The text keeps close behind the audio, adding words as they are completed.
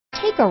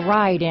Take a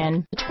ride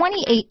in the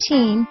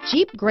 2018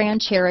 Jeep Grand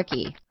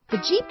Cherokee. The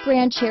Jeep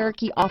Grand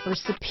Cherokee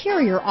offers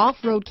superior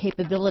off-road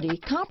capability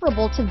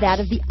comparable to that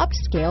of the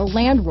upscale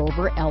Land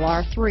Rover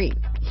LR3.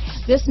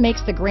 This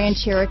makes the Grand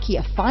Cherokee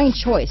a fine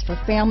choice for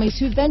families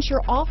who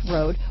venture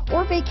off-road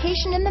or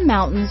vacation in the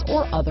mountains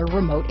or other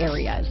remote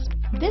areas.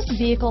 This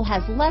vehicle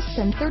has less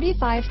than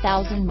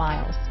 35,000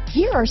 miles.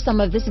 Here are some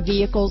of this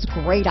vehicle's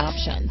great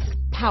options: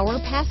 power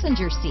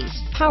passenger seat,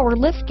 power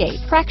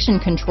liftgate, traction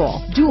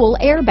control, dual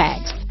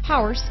airbags,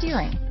 power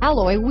steering,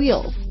 alloy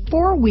wheels,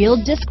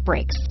 four-wheel disc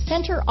brakes,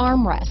 center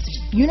armrest,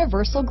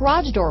 universal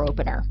garage door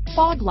opener,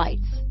 fog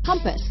lights,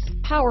 compass,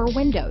 power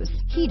windows,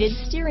 heated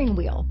steering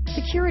wheel,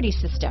 security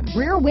system,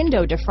 rear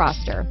window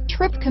defroster,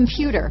 trip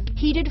computer,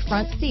 heated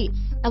front seats,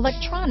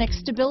 electronic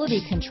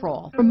stability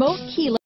control, remote keyless